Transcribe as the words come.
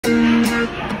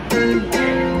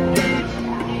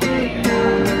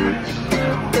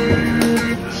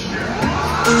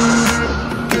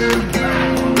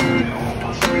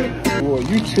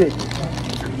tripping.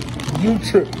 You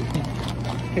tripping.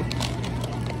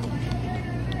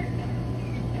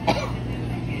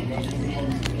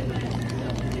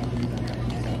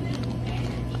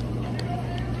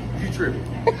 You tripping.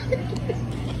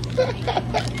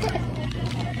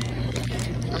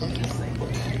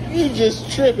 You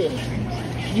just tripping.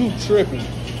 You tripping.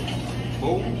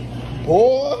 Boy.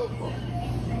 Boy.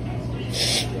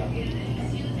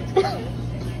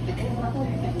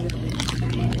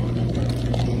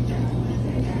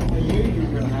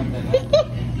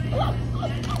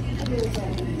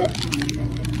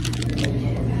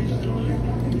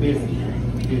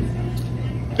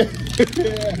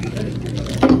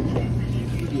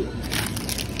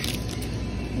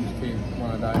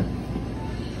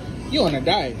 You on a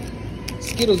diet.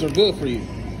 Skittles are good for you.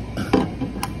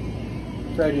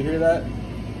 Fred, you hear that?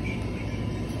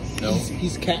 No.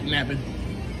 He's catnapping.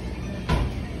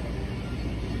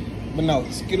 But no,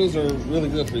 Skittles are really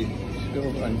good for you.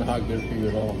 Skittles are not good for you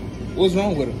at all. What's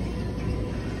wrong with them?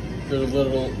 They're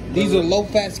little. These are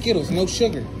low-fat Skittles, no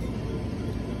sugar.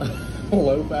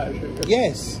 Low-fat sugar?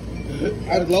 Yes.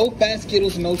 Low-fat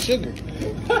Skittles, no sugar.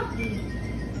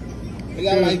 They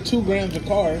got like 2 grams of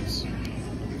carbs.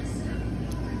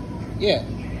 Yeah.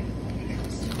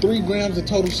 3 grams of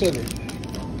total sugar.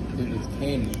 Dude, it's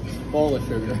candy. It's full of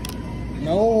sugar.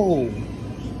 No.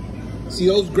 See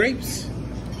those grapes?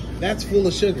 That's full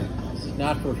of sugar. It's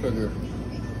natural sugar.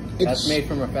 That's made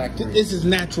from a factory. This is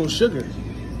natural sugar.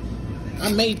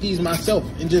 I made these myself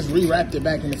and just re-wrapped it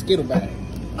back in a Skittle bag.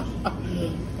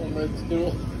 Homemade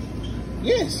Skittle?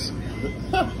 Yes.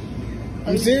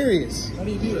 I'm serious. How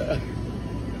do you do that?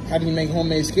 How do you make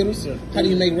homemade Skittles? How do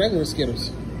you make regular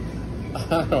Skittles?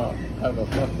 I don't have a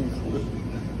fucking clue.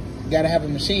 You gotta have a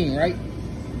machine, right?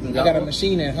 I got a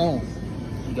machine at home.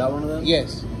 You got one of them?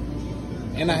 Yes.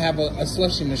 And I have a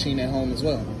slushie machine at home as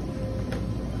well.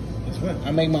 That's what?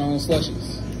 I make my own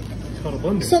slushies. It's called a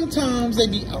blender. Sometimes they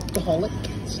be alcoholic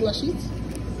slushies.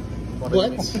 Why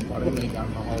do you make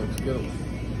alcoholic Skittles?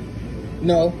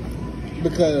 No,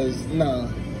 because no.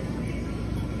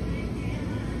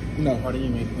 Why do you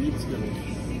make weed Skittles?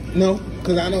 No,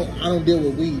 because I don't deal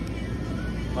with weed.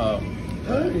 Oh.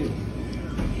 Hey.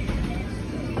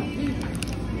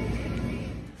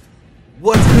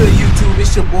 What's good, YouTube?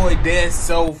 It's your boy Dez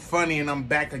So Funny, and I'm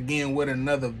back again with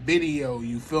another video.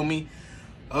 You feel me?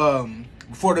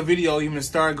 Before the video even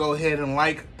start, go ahead and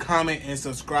like, comment, and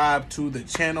subscribe to the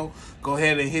channel. Go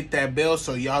ahead and hit that bell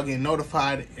so y'all get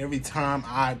notified every time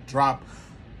I drop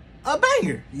a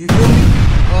banger. You feel me?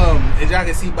 As y'all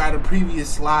can see by the previous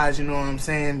slides, you know what I'm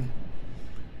saying?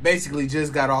 Basically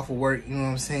just got off of work, you know what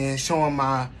I'm saying? Showing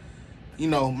my,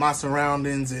 my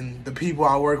surroundings and the people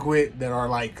I work with that are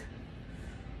like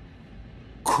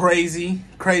crazy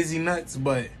nuts,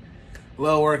 but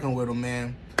love working with them,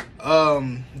 man.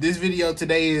 This video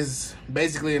today is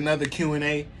basically another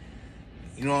Q&A.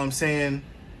 You know what I'm saying?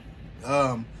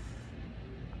 I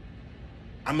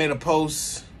made a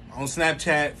post on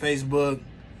Snapchat, Facebook,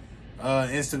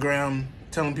 Instagram,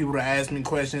 telling people to ask me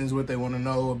questions, what they want to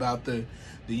know about the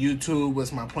YouTube,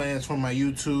 what's my plans for my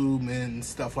YouTube and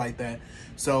stuff like that.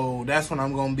 So that's what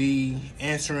I'm going to be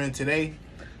answering today.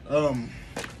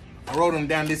 I wrote them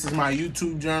down. This is my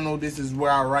YouTube journal. This is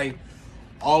where I write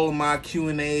all of my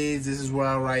Q&As. This is where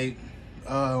I write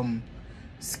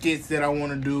skits that I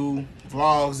want to do,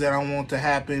 vlogs that I want to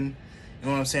happen. You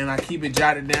know what I'm saying? I keep it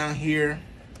jotted down here.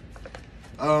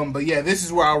 But yeah, this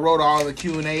is where I wrote all the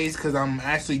Q&As because I'm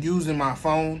actually using my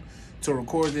phone to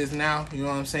record this now. You know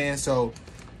what I'm saying? So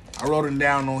I wrote them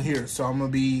down on here. So I'm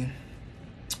gonna be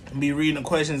reading the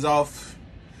questions off,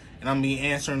 and I'm gonna be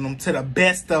answering them to the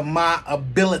best of my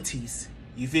abilities.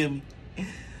 You feel me?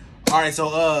 All right.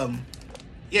 So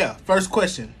yeah. First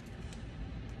question: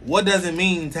 what does it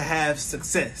mean to have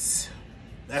success?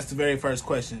 That's the very first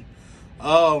question.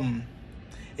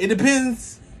 It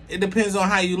depends. It depends on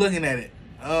how you're looking at it.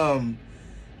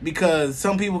 Because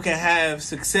some people can have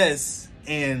success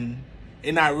and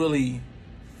it not really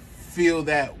feel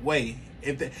that way,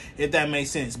 if that makes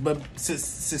sense. But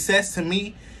success to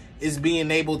me is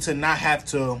being able to not have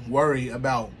to worry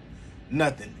about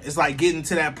nothing. It's like getting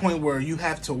to that point where you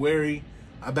have to worry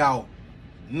about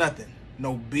nothing.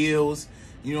 No bills,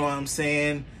 you know what I'm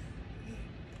saying?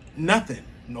 Nothing.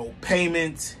 No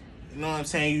payments, you know what I'm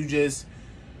saying? You just,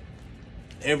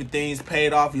 everything's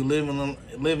paid off. You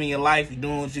living your life. You're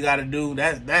doing what you got to do.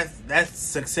 That's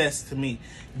success to me.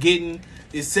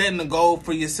 Setting a goal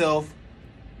for yourself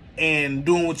and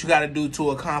doing what you got to do to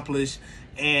accomplish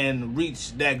and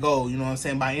reach that goal. You know what I'm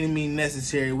saying? By any means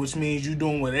necessary, which means you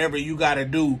doing whatever you got to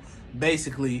do,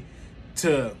 basically,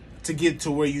 to get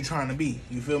to where you're trying to be.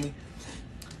 You feel me?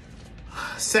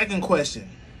 Second question.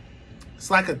 It's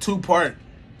like a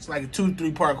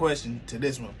 2-3-part question to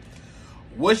this one.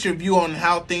 What's your view on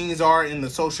how things are in the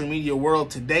social media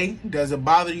world today? Does it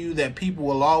bother you that people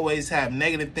will always have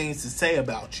negative things to say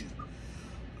about you?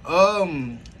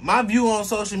 My view on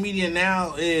social media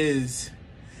now is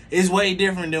way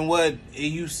different than what it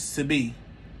used to be.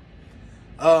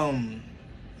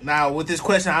 Now with this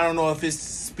question, I don't know if it's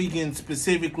speaking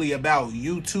specifically about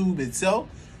YouTube itself,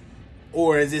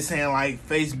 or is it saying like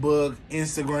Facebook,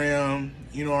 Instagram,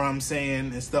 you know what I'm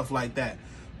saying, and stuff like that.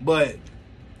 But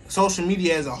social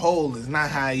media as a whole is not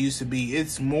how it used to be.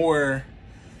 It's more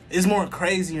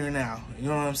crazier now. You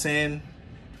know what I'm saying?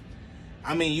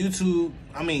 I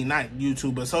mean, not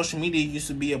YouTube, but social media used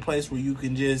to be a place where you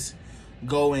can just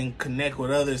go and connect with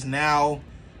others. Now,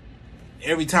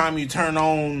 every time you turn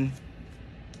on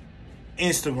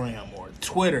Instagram or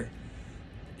Twitter,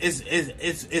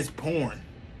 it's porn.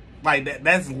 Like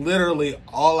that's literally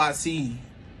all I see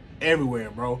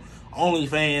everywhere, bro.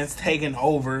 OnlyFans taking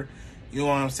over. You know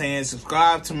what I'm saying?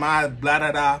 Subscribe to my blah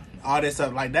blah blah, all this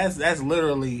stuff. Like that's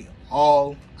literally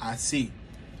all I see.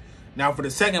 Now for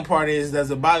the second part is, does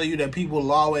it bother you that people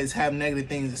will always have negative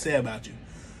things to say about you?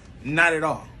 Not at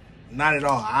all. Not at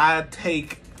all. I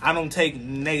don't take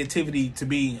negativity to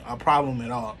be a problem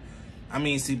at all. I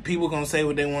mean, see, people gonna say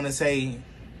what they want to say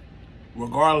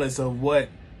regardless of what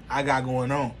I got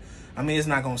going on. I mean, it's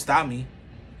not gonna stop me.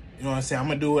 You know what I'm saying? I'm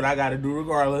gonna do what I gotta do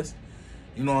regardless.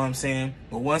 You know what I'm saying?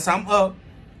 But once I'm up,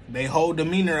 their whole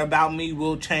demeanor about me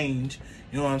will change.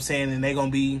 You know what I'm saying? And they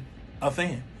gonna be a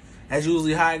fan. That's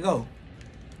usually how it go.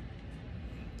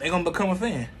 They gonna become a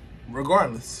fan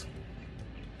regardless.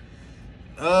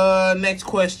 Next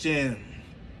question.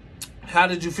 How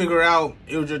did you figure out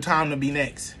it was your time to be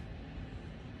next?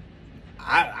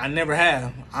 I never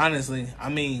have, honestly. I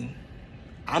mean,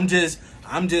 I'm just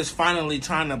finally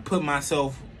trying to put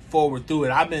myself forward through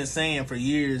it. I've been saying for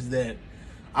years that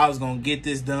I was gonna get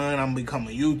this done. I'm gonna become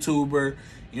a YouTuber.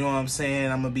 You know what I'm saying?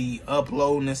 I'm gonna be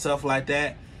uploading and stuff like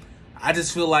that. I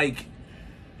just feel like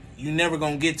you're never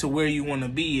gonna get to where you want to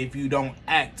be if you don't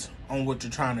act on what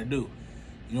you're trying to do.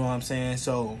 You know what I'm saying?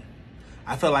 So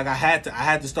I felt like I had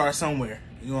to start somewhere.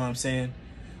 You know what I'm saying?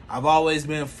 I've always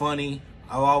been funny.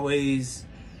 I've always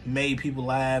made people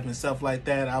laugh and stuff like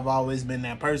that. I've always been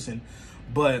that person.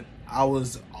 But I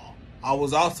was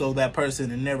also that person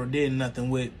that never did nothing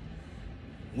with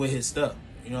his stuff.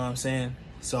 You know what I'm saying?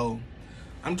 So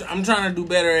I'm trying to do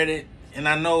better at it. And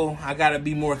I know I got to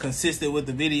be more consistent with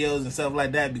the videos and stuff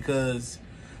like that, because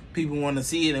people want to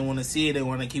see it and want to see it and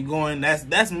want to keep going. That's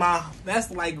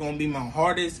like going to be my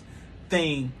hardest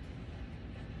thing,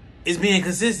 is being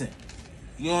consistent.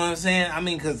 You know what I'm saying? I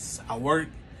mean, because I work.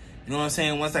 You know what I'm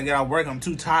saying? Once I get out of work, I'm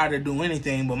too tired to do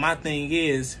anything. But my thing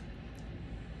is,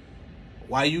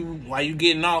 while you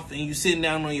getting off and you sitting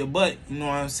down on your butt, you know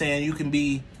what I'm saying, you can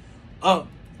be up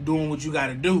doing what you got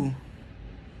to do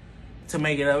to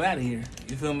make it up out of here.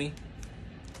 You feel me?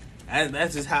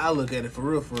 That's just how I look at it, for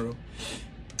real, for real.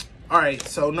 All right,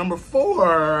 so number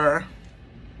 4.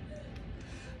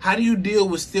 How do you deal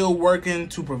with still working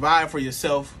to provide for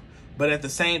yourself, but at the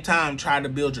same time try to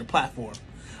build your platform?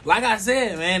 Like I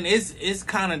said, man, it's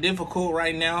kind of difficult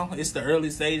right now. It's the early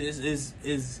stages.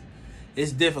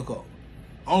 It's difficult.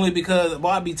 Only because,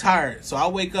 well, I be tired. So I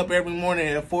wake up every morning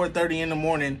at 4:30 in the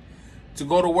morning to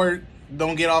go to work.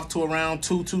 Don't get off to around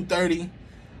 2:30.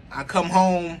 I come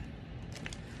home.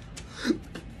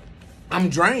 I'm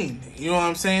drained. You know what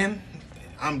I'm saying?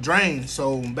 I'm drained.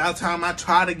 So about time I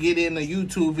try to get in a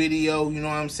YouTube video, you know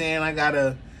what I'm saying? I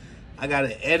gotta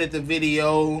edit the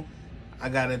video. I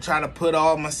gotta try to put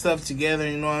all my stuff together,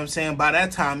 you know what I'm saying? By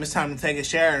that time, it's time to take a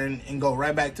shower and go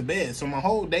right back to bed. So my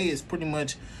whole day is pretty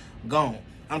much gone.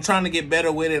 I'm trying to get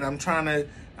better with it. I'm trying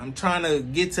to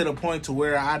get to the point to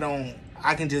where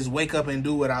I can just wake up and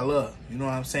do what I love. You know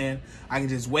what I'm saying? I can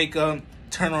just wake up,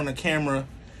 turn on the camera,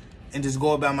 and just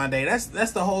go about my day.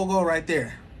 That's the whole goal right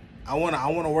there. I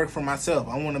wanna work for myself.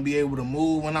 I wanna be able to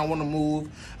move when I wanna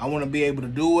move. I wanna be able to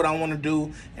do what I wanna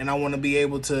do, and I wanna be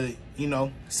able to, you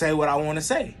know, say what I wanna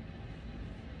say.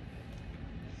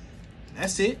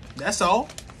 That's it. That's all.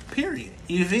 Period.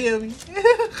 You feel me?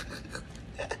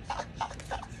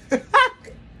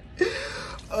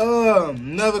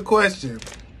 Another question.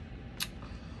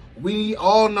 We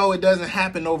all know it doesn't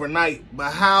happen overnight,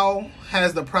 but how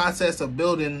has the process of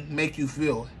building make you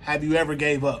feel? Have you ever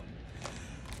gave up?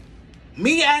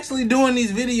 Me actually doing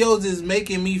these videos is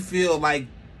making me feel like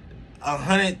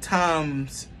 100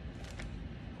 times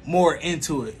more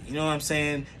into it. You know what I'm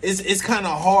saying? It's kind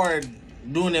of hard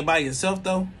doing it by yourself,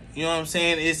 though. You know what I'm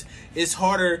saying? It's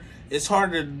harder it's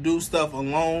harder to do stuff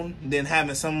alone than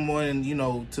having someone, you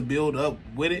know, to build up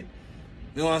with it.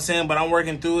 You know what I'm saying? But I'm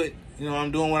working through it. You know,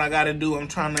 I'm doing what I got to do. I'm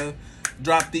trying to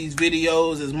drop these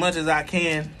videos as much as I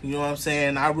can. You know what I'm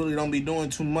saying? I really don't be doing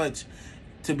too much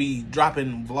to be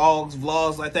dropping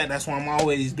vlogs like that. That's why I'm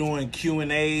always doing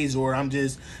Q&As, or I'm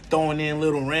just throwing in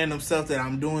little random stuff that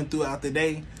I'm doing throughout the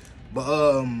day.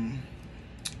 But,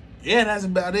 yeah, that's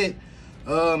about it.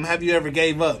 Have you ever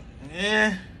gave up?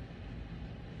 Yeah.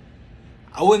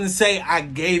 I wouldn't say I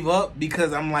gave up,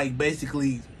 because I'm like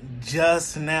basically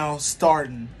just now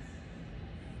starting.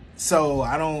 So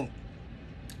I don't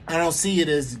see it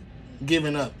as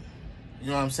giving up. You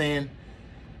know what I'm saying?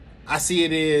 I see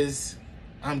it as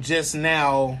I'm just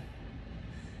now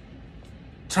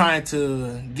trying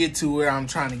to get to where I'm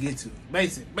trying to get to.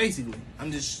 Basically,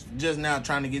 I'm just now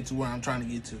trying to get to where I'm trying to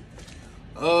get to.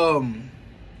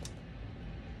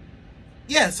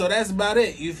 Yeah, so that's about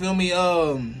it. You feel me?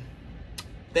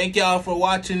 Thank y'all for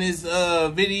watching this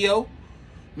video.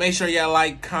 Make sure y'all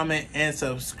like, comment, and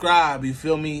subscribe. You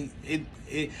feel me?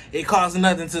 It costs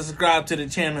nothing to subscribe to the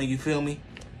channel. You feel me?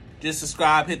 Just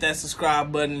subscribe, hit that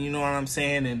subscribe button. You know what I'm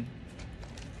saying? And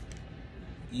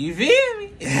you feel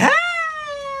me?